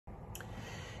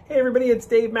Hey everybody, it's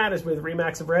Dave Mattis with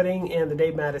Remax of Reading and the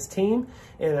Dave Mattis team,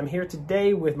 and I'm here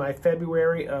today with my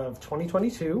February of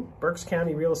 2022 Berks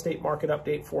County Real Estate Market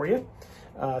Update for you.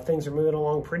 Things are moving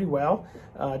along pretty well.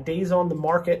 Days on the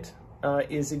market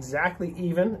is exactly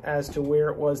even as to where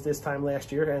it was this time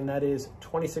last year, and that is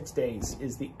 26 days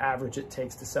is the average it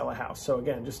takes to sell a house. So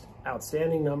again, just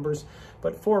outstanding numbers,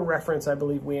 but for reference, I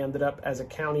believe we ended up as a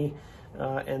county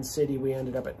and city, we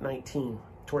ended up at 19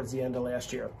 towards the end of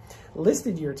last year.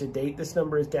 Listed year to date, this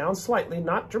number is down slightly,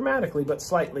 not dramatically, but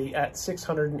slightly, at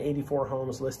 684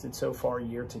 homes listed so far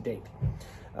year to date.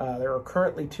 There are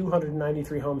currently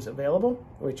 293 homes available,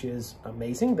 which is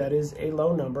amazing. That is a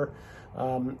low number.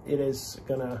 It is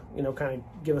gonna, kind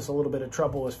of give us a little bit of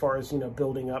trouble as far as,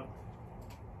 building up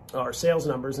our sales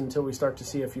numbers until we start to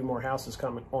see a few more houses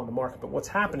come on the market. But what's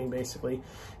happening basically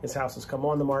is houses come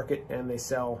on the market and they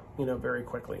sell, very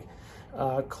quickly.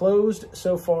 Closed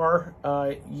so far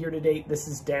year to date, this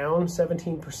is down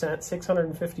 17%,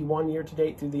 651 year to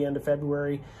date through the end of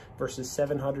February versus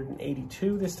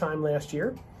 782 this time last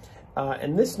year.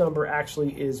 And this number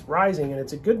actually is rising, and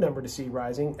it's a good number to see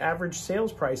rising. Average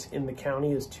sales price in the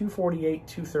county is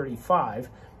 $248,235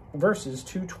 versus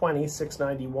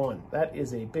 $220,691. That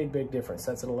is a big difference.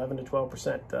 That's an 11 to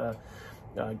 12%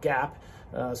 gap.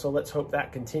 So let's hope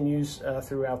that continues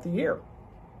throughout the year.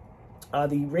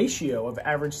 The ratio of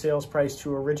average sales price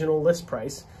to original list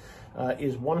price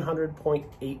is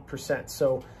 100.8%.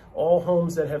 So all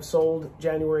homes that have sold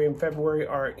January and February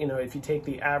are, if you take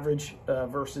the average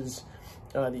versus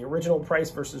the original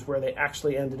price versus where they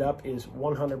actually ended up, is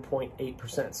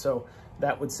 100.8%. So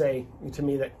that would say to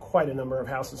me that quite a number of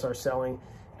houses are selling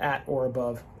at or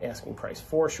above asking price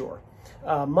for sure.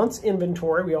 Months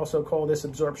inventory, we also call this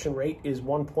absorption rate, is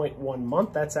 1.1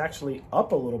 month. That's actually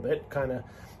up a little bit, kind of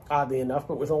oddly enough,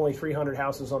 but with only 300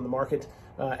 houses on the market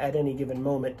at any given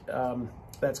moment,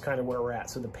 that's kind of where we're at.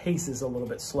 So the pace is a little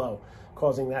bit slow,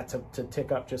 causing that to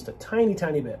tick up just a tiny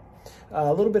bit.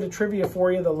 A little bit of trivia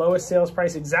for you. The lowest sales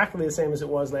price, exactly the same as it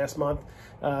was last month.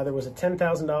 There was a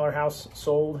 $10,000 house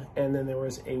sold, and then there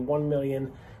was a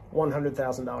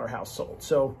 $1,100,000 house sold.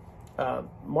 So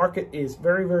market is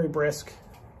very brisk.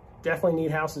 Definitely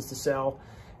need houses to sell.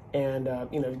 And,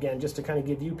 again, just to kind of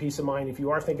give you peace of mind, if you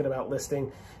are thinking about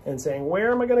listing and saying,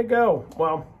 where am I going to go?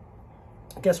 Well,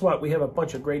 guess what? We have a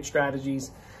bunch of great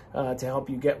strategies to help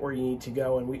you get where you need to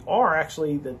go. And we are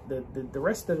actually, the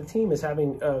rest of the team is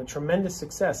having tremendous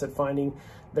success at finding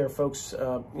their folks,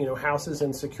 houses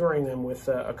and securing them with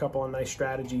a couple of nice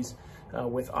strategies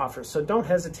with offers. So don't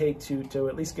hesitate to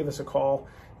at least give us a call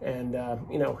and,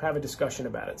 have a discussion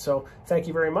about it. So thank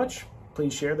you very much.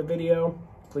 Please share the video.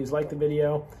 Please like the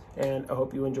video, and I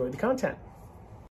hope you enjoyed the content.